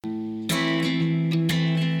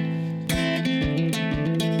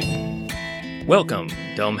Welcome,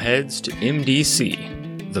 dumbheads, to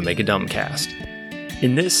MDC, the Make a Dumbcast.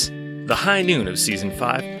 In this, the high noon of Season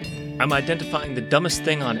 5, I'm identifying the dumbest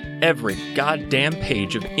thing on every goddamn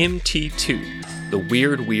page of MT2, The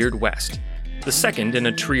Weird Weird West, the second in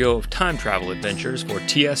a trio of time travel adventures for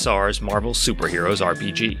TSR's Marvel Superheroes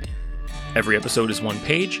RPG. Every episode is one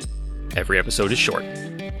page, every episode is short.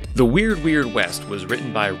 The Weird Weird West was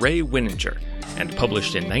written by Ray Winninger and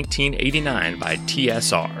published in 1989 by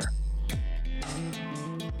TSR.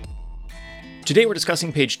 Today we're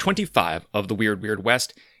discussing page 25 of The Weird Weird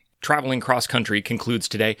West. Traveling cross-country concludes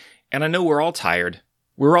today, and I know we're all tired,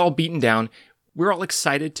 we're all beaten down, we're all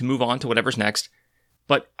excited to move on to whatever's next,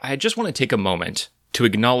 but I just want to take a moment to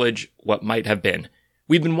acknowledge what might have been.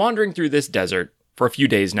 We've been wandering through this desert for a few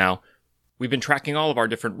days now. We've been tracking all of our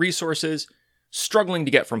different resources, struggling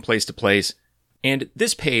to get from place to place, and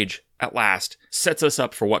this page, at last, sets us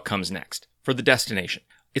up for what comes next, for the destination.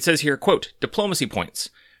 It says here, quote, diplomacy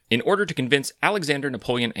points. In order to convince Alexander,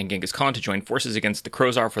 Napoleon, and Genghis Khan to join forces against the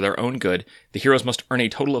Khazar for their own good, the heroes must earn a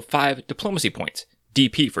total of 5 diplomacy points,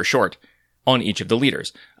 DP for short, on each of the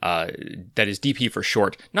leaders. That is DP for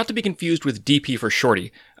short, not to be confused with DP for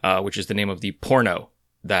shorty, which is the name of the porno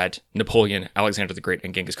that Napoleon, Alexander the Great,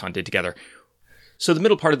 and Genghis Khan did together. So the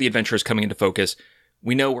middle part of the adventure is coming into focus.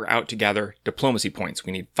 We know we're out to gather diplomacy points.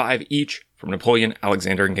 We need 5 each from Napoleon,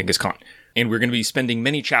 Alexander, and Genghis Khan. And we're going to be spending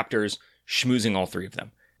many chapters schmoozing all 3 of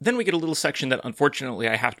them. Then we get a little section that unfortunately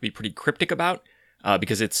I have to be pretty cryptic about,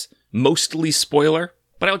 because it's mostly spoiler,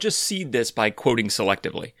 but I'll just seed this by quoting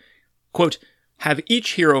selectively. Quote, have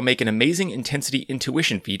each hero make an amazing intensity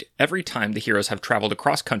intuition feat every time the heroes have traveled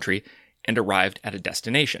across country and arrived at a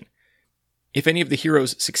destination. If any of the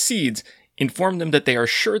heroes succeeds, inform them that they are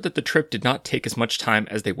sure that the trip did not take as much time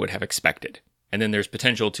as they would have expected. And then there's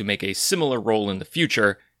potential to make a similar roll in the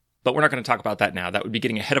future, but we're not going to talk about that now. That would be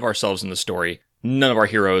getting ahead of ourselves in the story. None of our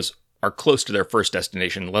heroes are close to their first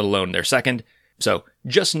destination, let alone their second. So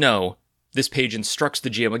just know this page instructs the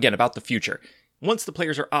GM again about the future. Once the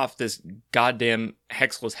players are off this goddamn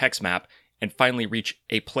hexless hex map and finally reach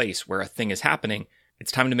a place where a thing is happening,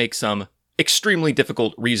 it's time to make some extremely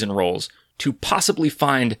difficult reason rolls to possibly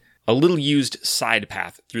find a little used side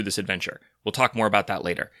path through this adventure. We'll talk more about that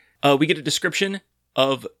later. We get a description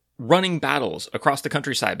of running battles across the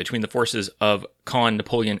countryside between the forces of Khan,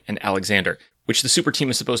 Napoleon, and Alexander, which the super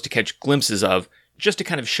team is supposed to catch glimpses of just to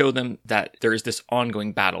kind of show them that there is this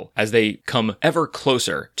ongoing battle as they come ever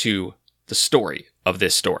closer to the story of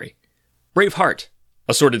this story. Braveheart,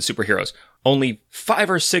 assorted superheroes. Only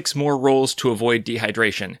 5 or 6 more rolls to avoid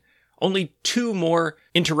dehydration. Only 2 more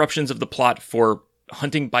interruptions of the plot for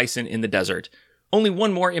hunting bison in the desert. Only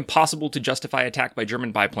 1 more impossible to justify attack by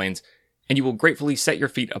German biplanes, and you will gratefully set your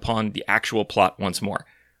feet upon the actual plot once more.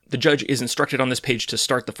 The judge is instructed on this page to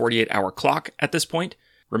start the 48-hour clock at this point.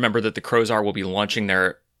 Remember that the Khazar will be launching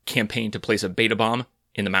their campaign to place a beta bomb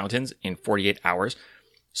in the mountains in 48 hours.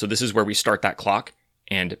 So this is where we start that clock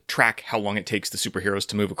and track how long it takes the superheroes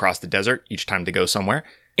to move across the desert each time they go somewhere,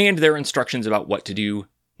 and their instructions about what to do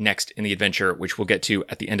next in the adventure, which we'll get to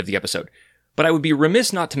at the end of the episode. But I would be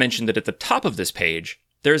remiss not to mention that at the top of this page,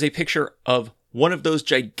 there is a picture of one of those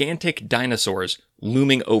gigantic dinosaurs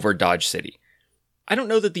looming over Dodge City. I don't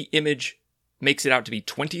know that the image makes it out to be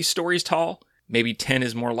 20 stories tall. Maybe 10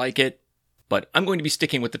 is more like it. But I'm going to be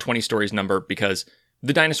sticking with the 20 stories number because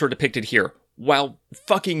the dinosaur depicted here, while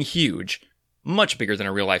fucking huge, much bigger than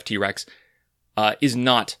a real-life T-Rex, is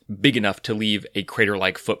not big enough to leave a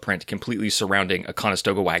crater-like footprint completely surrounding a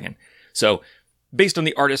Conestoga wagon. So, based on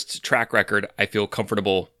the artist's track record, I feel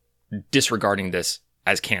comfortable disregarding this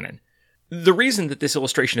as canon. The reason that this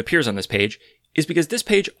illustration appears on this page is because this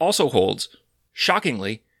page also holds,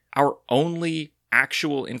 shockingly, our only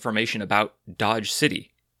actual information about Dodge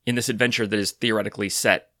City in this adventure that is theoretically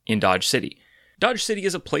set in Dodge City. Dodge City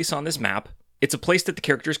is a place on this map. It's a place that the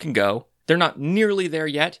characters can go. They're not nearly there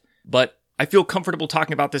yet, but I feel comfortable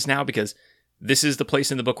talking about this now because this is the place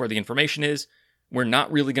in the book where the information is. We're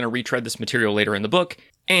not really going to retread this material later in the book,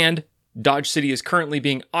 and Dodge City is currently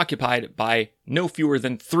being occupied by no fewer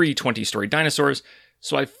than 3 20-story dinosaurs,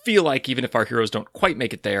 so I feel like even if our heroes don't quite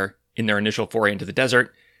make it there in their initial foray into the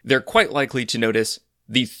desert, they're quite likely to notice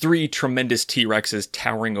the 3 tremendous T-Rexes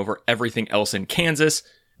towering over everything else in Kansas,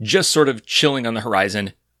 just sort of chilling on the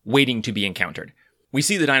horizon, waiting to be encountered. We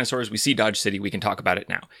see the dinosaurs, we see Dodge City, we can talk about it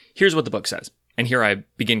now. Here's what the book says, and here I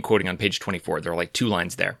begin quoting on page 24. There are like 2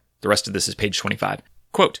 lines there. The rest of this is page 25.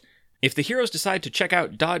 Quote, if the heroes decide to check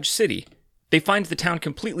out Dodge City, they find the town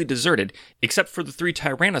completely deserted, except for the 3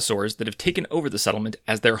 tyrannosaurs that have taken over the settlement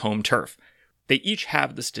as their home turf. They each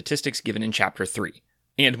have the statistics given in Chapter 3.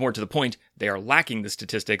 And more to the point, they are lacking the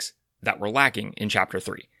statistics that were lacking in Chapter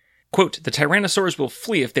 3. Quote, the Tyrannosaurs will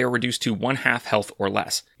flee if they are reduced to 1/2 health or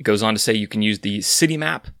less. It goes on to say you can use the city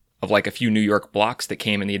map of like a few New York blocks that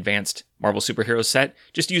came in the advanced Marvel Superheroes set.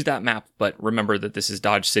 Just use that map, but remember that this is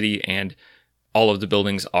Dodge City and all of the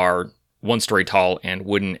buildings are 1-story tall and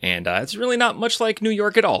wooden, and it's really not much like New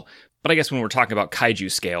York at all. But I guess when we're talking about kaiju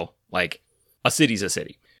scale, like, a city's a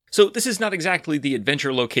city. So this is not exactly the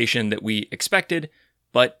adventure location that we expected,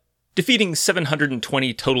 but defeating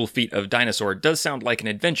 720 total feet of dinosaur does sound like an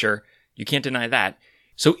adventure. You can't deny that.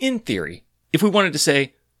 So in theory, if we wanted to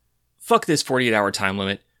say, fuck this 48-hour time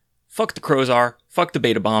limit, fuck the Crozar, fuck the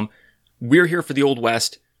Beta Bomb, we're here for the Old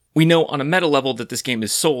West, we know on a meta level that this game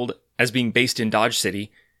is sold as being based in Dodge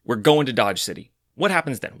City, we're going to Dodge City. What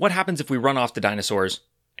happens then? What happens if we run off the dinosaurs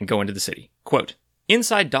and go into the city? Quote,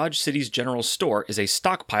 inside Dodge City's general store is a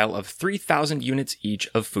stockpile of 3,000 units each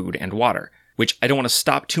of food and water. Which I don't want to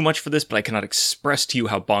stop too much for this, but I cannot express to you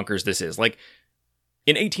how bonkers this is. Like,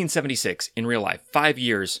 in 1876, in real life, 5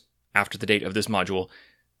 years after the date of this module,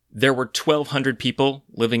 there were 1,200 people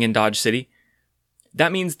living in Dodge City.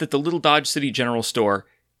 That means that the little Dodge City general store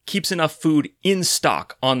keeps enough food in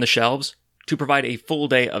stock on the shelves to provide a full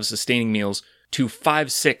day of sustaining meals to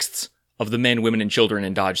 5/6 of the men, women, and children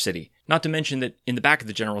in Dodge City. Not to mention that in the back of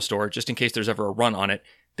the general store, just in case there's ever a run on it,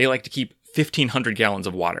 they like to keep 1,500 gallons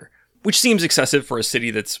of water. Which seems excessive for a city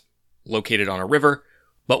that's located on a river,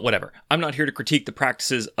 but whatever. I'm not here to critique the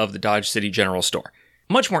practices of the Dodge City General Store.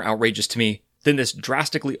 Much more outrageous to me than this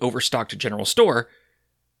drastically overstocked general store,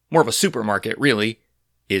 more of a supermarket really,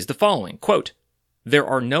 is the following. Quote, there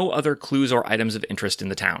are no other clues or items of interest in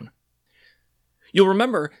the town. You'll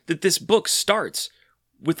remember that this book starts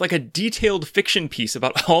with like a detailed fiction piece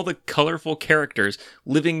about all the colorful characters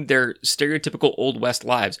living their stereotypical Old West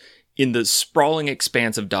lives in the sprawling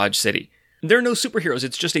expanse of Dodge City. There are no superheroes.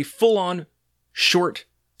 It's just a full-on, short,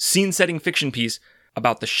 scene-setting fiction piece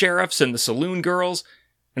about the sheriffs and the saloon girls.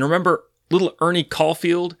 And remember little Ernie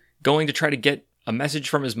Caulfield going to try to get a message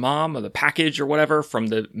from his mom or the package or whatever from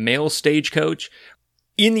the mail stagecoach.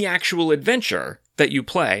 In the actual adventure that you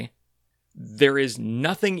play, there is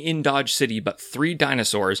nothing in Dodge City but 3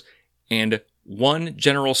 dinosaurs and 1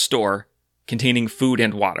 general store containing food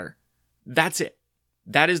and water. That's it.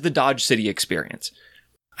 That is the Dodge City experience.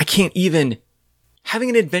 I can't even... Having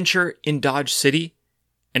an adventure in Dodge City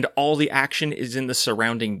and all the action is in the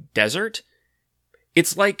surrounding desert,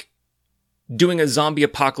 it's like doing a zombie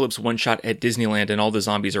apocalypse one-shot at Disneyland and all the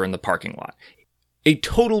zombies are in the parking lot. A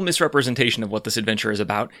total misrepresentation of what this adventure is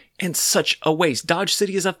about, and such a waste. Dodge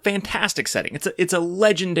City is a fantastic setting. It's a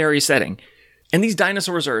legendary setting. And these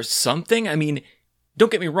dinosaurs are something. I mean,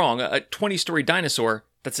 don't get me wrong, a 20-story dinosaur,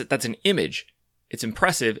 that's an image. It's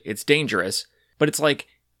impressive, it's dangerous, but it's like,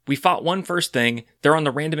 we fought one first thing, they're on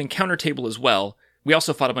the random encounter table as well, we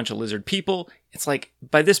also fought a bunch of lizard people. It's like,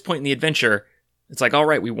 by this point in the adventure, it's like,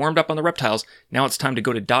 alright, we warmed up on the reptiles, now it's time to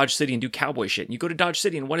go to Dodge City and do cowboy shit. And you go to Dodge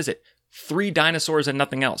City and what is it? 3 dinosaurs and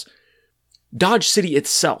nothing else. Dodge City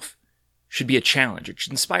itself should be a challenge, it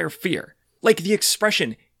should inspire fear. Like the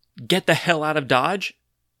expression, get the hell out of Dodge.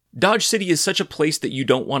 Dodge City is such a place that you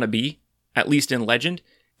don't want to be, at least in legend,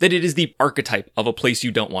 that it is the archetype of a place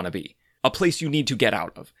you don't want to be. A place you need to get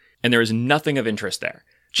out of. And there is nothing of interest there.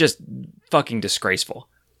 Just fucking disgraceful.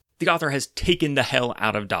 The author has taken the hell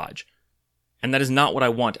out of Dodge. And that is not what I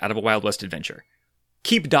want out of a Wild West adventure.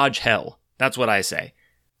 Keep Dodge hell. That's what I say.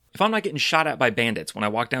 If I'm not getting shot at by bandits when I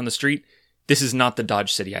walk down the street, this is not the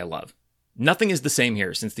Dodge City I love. Nothing is the same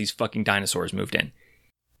here since these fucking dinosaurs moved in.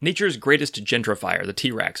 Nature's greatest gentrifier, the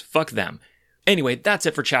T-Rex. Fuck them. Anyway, that's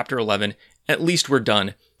it for Chapter 11. At least we're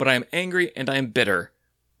done, but I am angry and I am bitter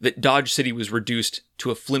that Dodge City was reduced to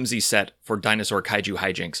a flimsy set for dinosaur kaiju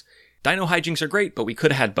hijinks. Dino hijinks are great, but we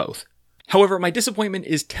could have had both. However, my disappointment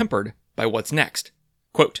is tempered by what's next.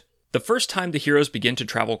 Quote, the first time the heroes begin to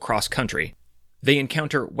travel cross-country, they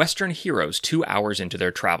encounter Western heroes 2 hours into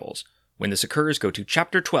their travels. When this occurs, go to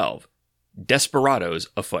Chapter 12, Desperados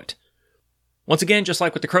Afoot. Once again, just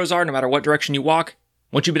like with the Crozar, no matter what direction you walk,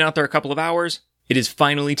 once you've been out there a couple of hours, it is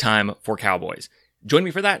finally time for cowboys. Join me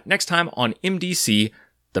for that next time on MDC,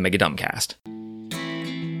 the Mega Dumbcast.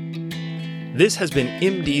 This has been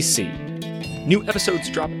MDC. New episodes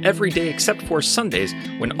drop every day except for Sundays,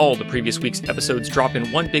 when all the previous week's episodes drop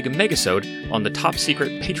in one big megasode on the top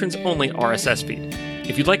secret patrons-only RSS feed.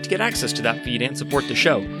 If you'd like to get access to that feed and support the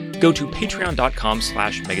show, go to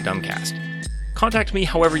patreon.com/megadumbcast. Contact me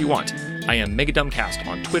however you want. I am Megadumbcast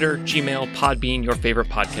on Twitter, Gmail, Podbean, your favorite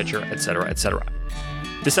podcatcher, etc., etc.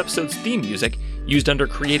 This episode's theme music used under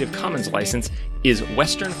Creative Commons license is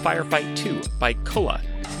Western Firefight 2 by Cullah,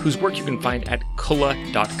 whose work you can find at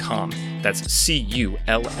cullah.com. That's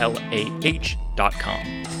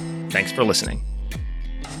Cullah.com. Thanks for listening.